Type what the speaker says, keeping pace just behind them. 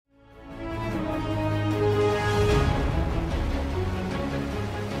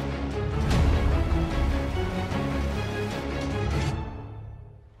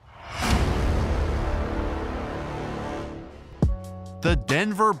The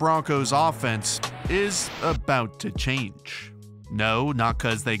Denver Broncos offense is about to change. No, not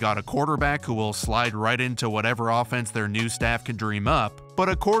because they got a quarterback who will slide right into whatever offense their new staff can dream up, but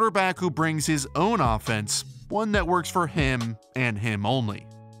a quarterback who brings his own offense, one that works for him and him only.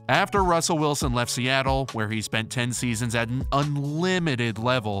 After Russell Wilson left Seattle, where he spent 10 seasons at an unlimited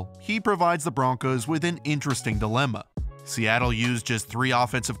level, he provides the Broncos with an interesting dilemma. Seattle used just 3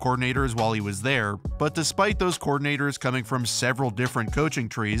 offensive coordinators while he was there, but despite those coordinators coming from several different coaching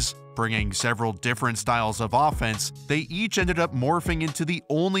trees, bringing several different styles of offense, they each ended up morphing into the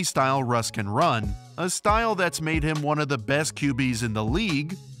only style Russ can run, a style that's made him one of the best QBs in the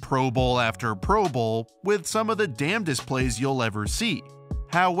league, Pro Bowl after Pro Bowl, with some of the damnedest plays you'll ever see.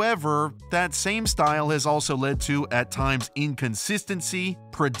 However, that same style has also led to, at times, inconsistency,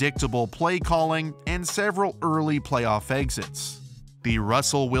 predictable play calling, and several early playoff exits. The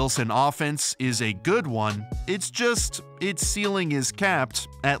Russell Wilson offense is a good one, it's just its ceiling is capped,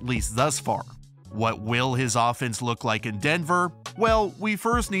 at least thus far. What will his offense look like in Denver? Well, we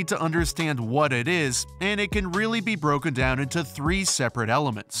first need to understand what it is, and it can really be broken down into 3 separate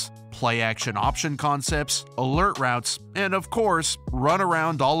elements: play-action option concepts, alert routes, and of course, run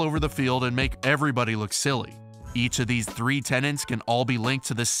around all over the field and make everybody look silly. Each of these 3 tenets can all be linked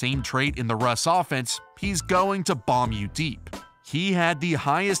to the same trait in the Russ offense: he's going to bomb you deep. He had the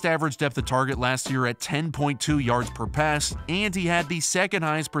highest average depth of target last year at 10.2 yards per pass, and he had the second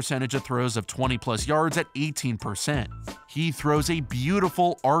highest percentage of throws of 20+ yards at 18%. He throws a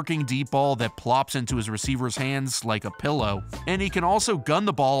beautiful arcing deep ball that plops into his receiver's hands like a pillow, and he can also gun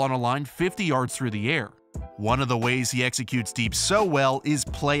the ball on a line 50 yards through the air. One of the ways he executes deep so well is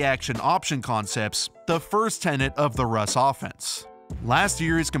play-action option concepts, the first tenet of the Russ offense. Last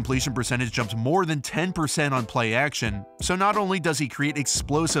year, his completion percentage jumped more than 10% on play action, so not only does he create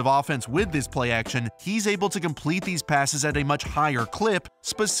explosive offense with this play action, he's able to complete these passes at a much higher clip,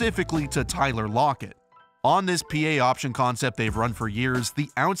 specifically to Tyler Lockett. On this PA option concept they've run for years, the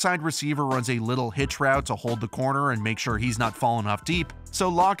outside receiver runs a little hitch route to hold the corner and make sure he's not falling off deep, so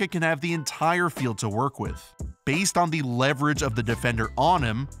Lockett can have the entire field to work with. Based on the leverage of the defender on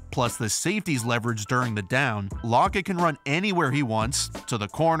him, plus the safety's leverage during the down, Lockett can run anywhere he wants, to the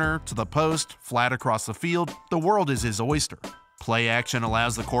corner, to the post, flat across the field. The world is his oyster. Play action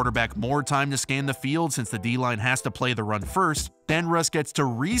allows the quarterback more time to scan the field since the D-line has to play the run first. Then Russ gets to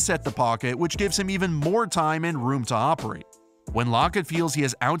reset the pocket, which gives him even more time and room to operate. When Lockett feels he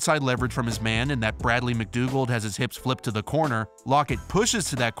has outside leverage from his man and that Bradley McDougald has his hips flipped to the corner, Lockett pushes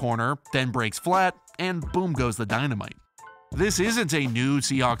to that corner, then breaks flat, and boom goes the dynamite. This isn't a new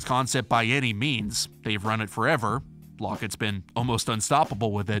Seahawks concept by any means. They've run it forever. Lockett's been almost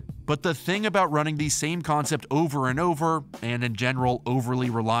unstoppable with it, but the thing about running the same concept over and over, and in general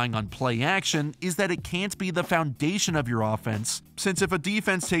overly relying on play action, is that it can't be the foundation of your offense, since if a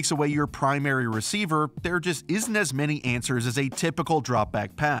defense takes away your primary receiver, there just isn't as many answers as a typical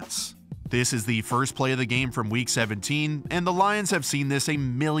drop-back pass. This is the first play of the game from Week 17, and the Lions have seen this a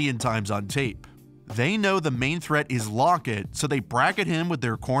million times on tape. They know the main threat is Lockett, so they bracket him with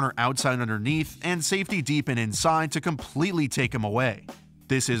their corner outside underneath and safety deep and inside to completely take him away.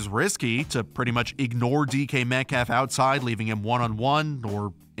 This is risky to pretty much ignore DK Metcalf outside, leaving him one-on-one,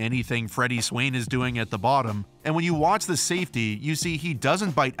 or anything Freddie Swain is doing at the bottom. And when you watch the safety, you see he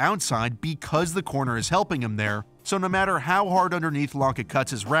doesn't bite outside because the corner is helping him there, so no matter how hard underneath Lockett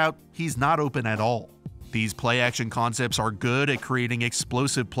cuts his route, he's not open at all. These play-action concepts are good at creating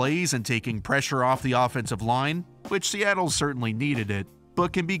explosive plays and taking pressure off the offensive line, which Seattle certainly needed it,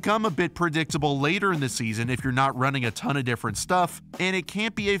 but can become a bit predictable later in the season if you're not running a ton of different stuff, and it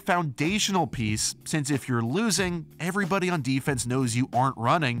can't be a foundational piece since if you're losing, everybody on defense knows you aren't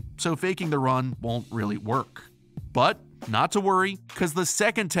running, so faking the run won't really work. But not to worry, because the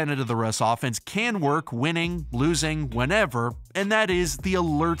second tenet of the Russ offense can work winning, losing, whenever, and that is the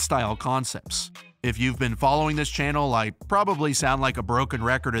alert style concepts. If you've been following this channel, I probably sound like a broken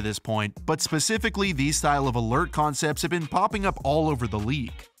record at this point, but specifically these style of alert concepts have been popping up all over the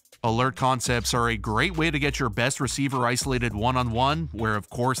league. Alert concepts are a great way to get your best receiver isolated one-on-one, where of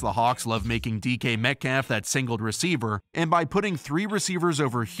course the Hawks love making DK Metcalf that singled receiver, and by putting 3 receivers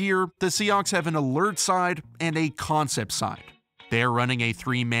over here, the Seahawks have an alert side and a concept side. They're running a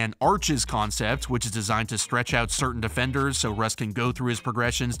 3-man arches concept, which is designed to stretch out certain defenders so Russ can go through his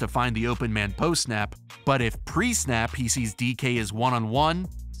progressions to find the open man post-snap, but if pre-snap he sees DK as one-on-one,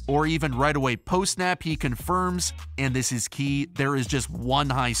 or even right away post-snap he confirms, and this is key, there is just one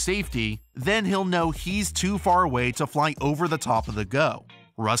high safety, then he'll know he's too far away to fly over the top of the go.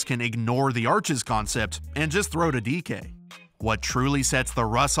 Russ can ignore the arches concept and just throw to DK. What truly sets the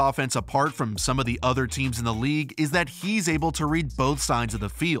Russ offense apart from some of the other teams in the league is that he's able to read both sides of the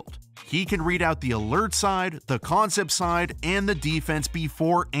field. He can read out the alert side, the concept side, and the defense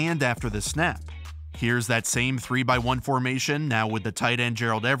before and after the snap. Here's that same 3-by-1 formation, now with the tight end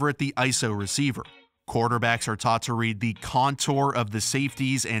Gerald Everett, the ISO receiver. Quarterbacks are taught to read the contour of the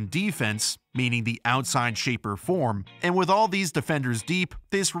safeties and defense, meaning the outside shape or form, and with all these defenders deep,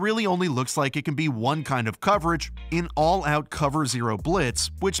 this really only looks like it can be one kind of coverage, an all-out cover zero blitz,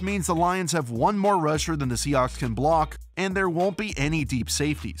 which means the Lions have one more rusher than the Seahawks can block, and there won't be any deep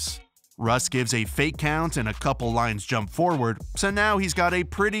safeties. Russ gives a fake count and a couple lines jump forward, so now he's got a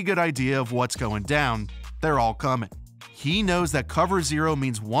pretty good idea of what's going down. They're all coming. He knows that cover zero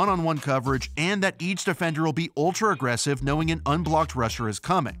means one-on-one coverage and that each defender will be ultra aggressive knowing an unblocked rusher is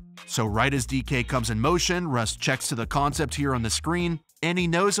coming. So right as DK comes in motion, Russ checks to the concept here on the screen, and he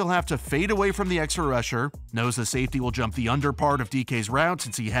knows he'll have to fade away from the extra rusher, knows the safety will jump the under part of DK's route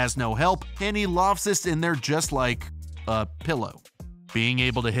since he has no help, and he lofts this in there just like a pillow. Being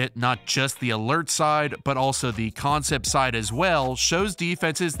able to hit not just the alert side, but also the concept side as well, shows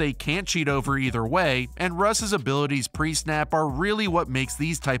defenses they can't cheat over either way, and Russ's abilities pre-snap are really what makes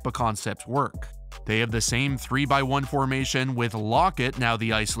these type of concepts work. They have the same 3-by-1 formation with Lockett, now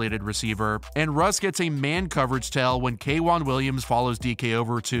the isolated receiver, and Russ gets a man coverage tell when K'Wan Williams follows DK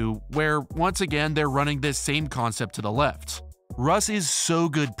over to where, once again, they're running this same concept to the left. Russ is so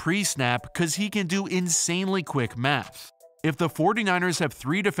good pre-snap because he can do insanely quick math. If the 49ers have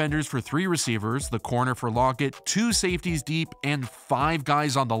 3 defenders for 3 receivers, the corner for Lockett, 2 safeties deep, and 5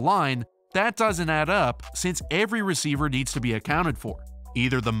 guys on the line, that doesn't add up since every receiver needs to be accounted for.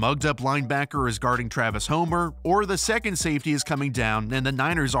 Either the mugged-up linebacker is guarding Travis Homer, or the second safety is coming down and the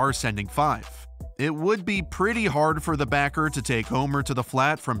Niners are sending 5. It would be pretty hard for the backer to take Homer to the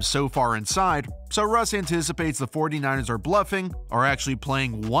flat from so far inside, so Russ anticipates the 49ers are bluffing, are actually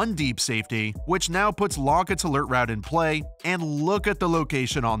playing one deep safety, which now puts Lockett's alert route in play, and look at the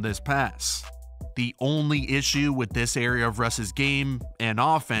location on this pass. The only issue with this area of Russ's game and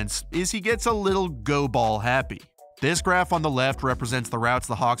offense is he gets a little go ball happy. This graph on the left represents the routes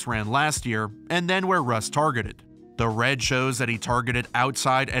the Hawks ran last year, and then where Russ targeted. The red shows that he targeted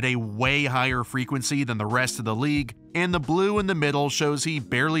outside at a way higher frequency than the rest of the league, and the blue in the middle shows he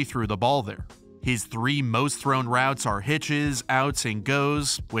barely threw the ball there. His 3 most thrown routes are hitches, outs, and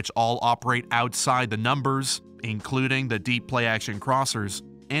goes, which all operate outside the numbers, including the deep play action crossers,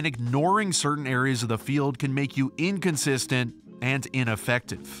 and ignoring certain areas of the field can make you inconsistent and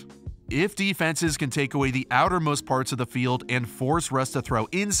ineffective. If defenses can take away the outermost parts of the field and force Russ to throw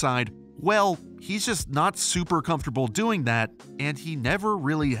inside, well, he's just not super comfortable doing that, and he never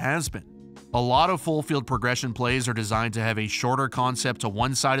really has been. A lot of full field progression plays are designed to have a shorter concept to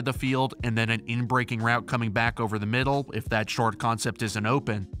one side of the field and then an in-breaking route coming back over the middle if that short concept isn't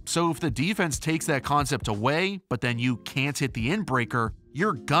open. So if the defense takes that concept away, but then you can't hit the in-breaker,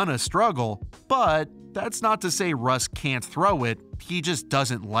 you're gonna struggle. But that's not to say Russ can't throw it, he just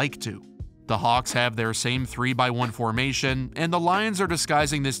doesn't like to. The Hawks have their same 3-by-1 formation, and the Lions are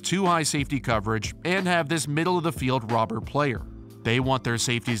disguising this too high safety coverage and have this middle-of-the-field robber player. They want their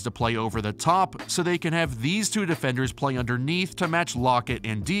safeties to play over the top so they can have these 2 defenders play underneath to match Lockett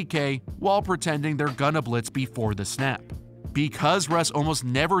and DK while pretending they're gonna blitz before the snap. Because Russ almost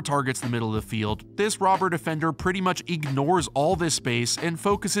never targets the middle of the field, this robber defender pretty much ignores all this space and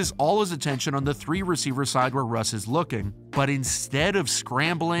focuses all his attention on the 3 receiver side where Russ is looking. But instead of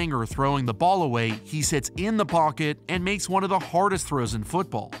scrambling or throwing the ball away, he sits in the pocket and makes one of the hardest throws in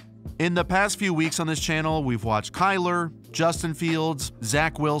football. In the past few weeks on this channel, we've watched Kyler, Justin Fields,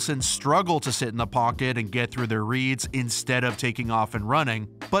 Zach Wilson struggle to sit in the pocket and get through their reads instead of taking off and running,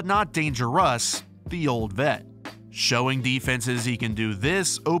 but not Danger Russ, the old vet. Showing defenses he can do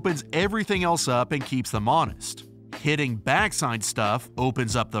this opens everything else up and keeps them honest. Hitting backside stuff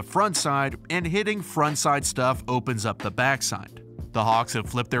opens up the front side, and hitting front side stuff opens up the backside. The Hawks have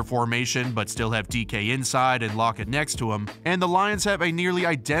flipped their formation but still have DK inside and Lockett next to him, and the Lions have a nearly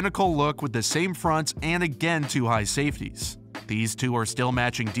identical look with the same fronts and again 2 high safeties. These 2 are still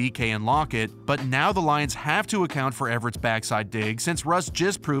matching DK and Lockett, but now the Lions have to account for Everett's backside dig since Russ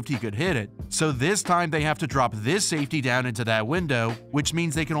just proved he could hit it. So this time they have to drop this safety down into that window, which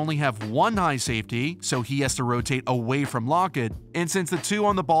means they can only have 1 high safety, so he has to rotate away from Lockett. And since the 2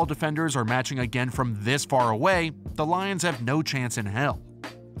 on the ball defenders are matching again from this far away, the Lions have no chance in hell.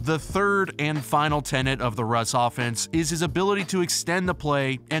 The third and final tenet of the Russ offense is his ability to extend the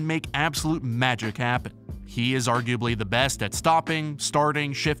play and make absolute magic happen. He is arguably the best at stopping,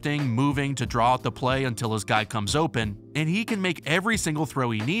 starting, shifting, moving to draw out the play until his guy comes open, and he can make every single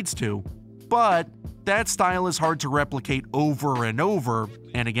throw he needs to, but that style is hard to replicate over and over,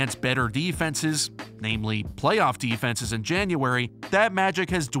 and against better defenses, namely playoff defenses in January, that magic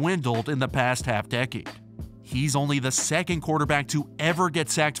has dwindled in the past half-decade. He's only the second quarterback to ever get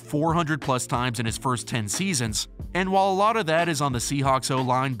sacked 400+ times in his first 10 seasons, and while a lot of that is on the Seahawks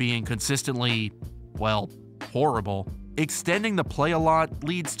O-line being consistently, well, horrible, extending the play a lot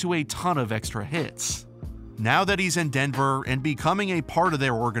leads to a ton of extra hits. Now that he's in Denver and becoming a part of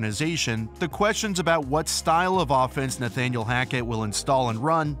their organization, the questions about what style of offense Nathaniel Hackett will install and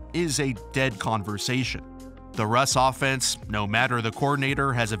run is a dead conversation. The Russ offense, no matter the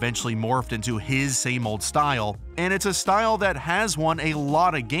coordinator, has eventually morphed into his same old style, and it's a style that has won a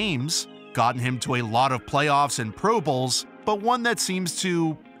lot of games, gotten him to a lot of playoffs and Pro Bowls, but one that seems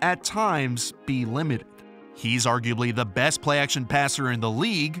to, at times, be limited. He's arguably the best play-action passer in the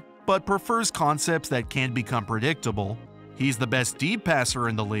league, but prefers concepts that can become predictable. He's the best deep passer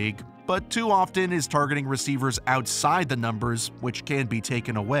in the league, but too often is targeting receivers outside the numbers, which can be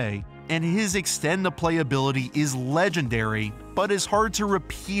taken away. And his extend the play ability is legendary, but is hard to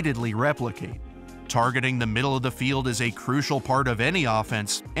repeatedly replicate. Targeting the middle of the field is a crucial part of any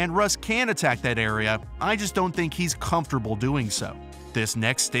offense, and Russ can attack that area, I just don't think he's comfortable doing so. This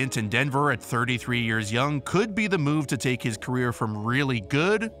next stint in Denver at 33 years young could be the move to take his career from really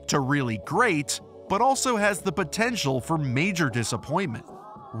good to really great, but also has the potential for major disappointment.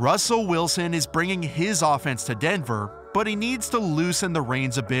 Russell Wilson is bringing his offense to Denver, but he needs to loosen the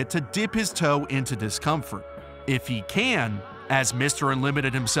reins a bit to dip his toe into discomfort. If he can, as Mr.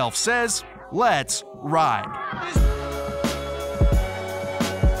 Unlimited himself says, let's ride.